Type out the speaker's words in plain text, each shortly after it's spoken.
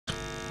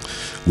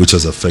which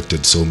has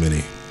affected so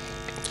many.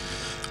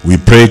 We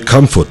pray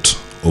comfort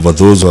over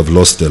those who have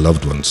lost their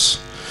loved ones.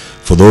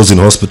 For those in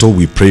hospital,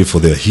 we pray for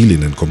their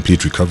healing and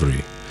complete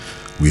recovery.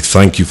 We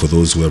thank you for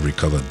those who have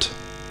recovered.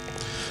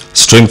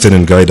 Strengthen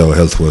and guide our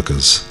health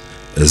workers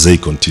as they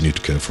continue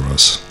to care for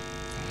us.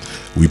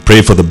 We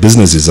pray for the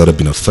businesses that have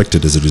been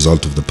affected as a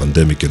result of the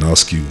pandemic and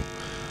ask you,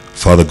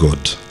 Father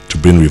God, to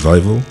bring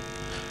revival,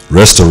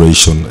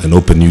 restoration, and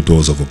open new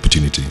doors of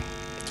opportunity.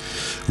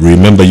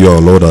 Remember, you are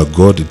our Lord, our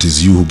God. It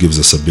is you who gives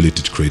us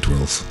ability to create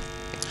wealth.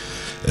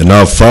 And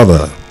now,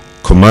 Father,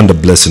 command a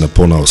blessing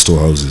upon our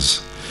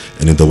storehouses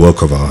and in the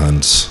work of our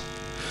hands.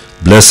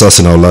 Bless us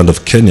in our land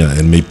of Kenya,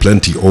 and may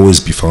plenty always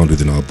be found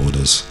within our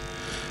borders.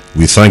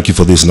 We thank you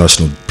for this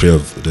national prayer,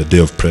 the day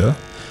of prayer,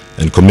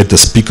 and commit the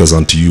speakers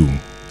unto you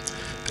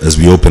as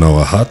we open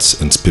our hearts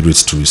and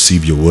spirits to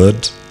receive your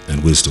word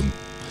and wisdom.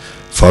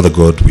 Father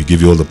God, we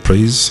give you all the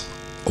praise,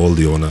 all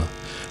the honor,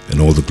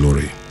 and all the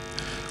glory.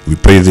 We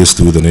pray this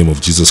through the name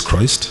of Jesus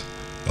Christ,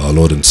 our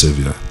Lord and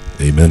Savior.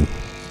 Amen.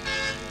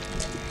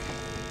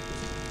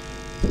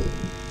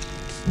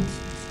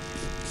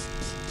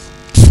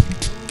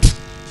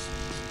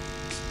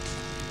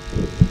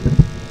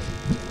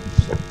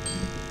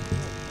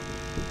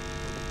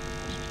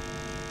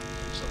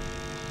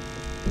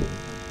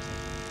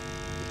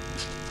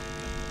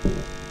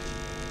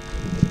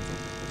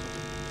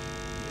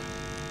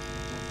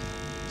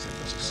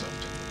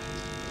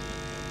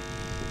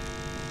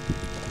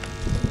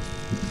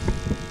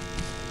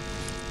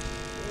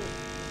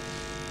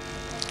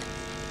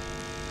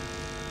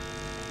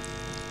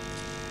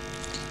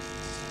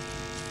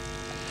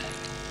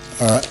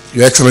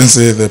 Your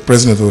Excellency, the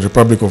President of the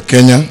Republic of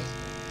Kenya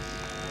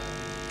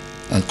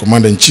and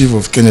Commander-in-Chief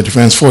of Kenya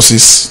Defense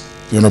Forces,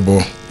 the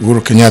Honorable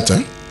Uhuru Kenyatta,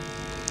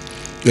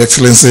 Your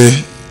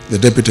Excellency, the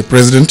Deputy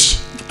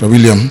President, Dr.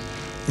 William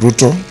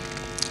Ruto,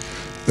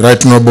 the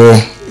Right Honorable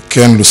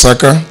Ken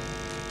Lusaka,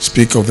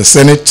 Speaker of the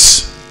Senate,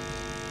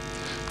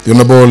 the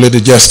Honorable Lady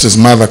Justice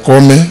Martha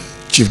Koome,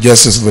 Chief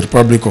Justice of the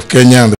Republic of Kenya, and the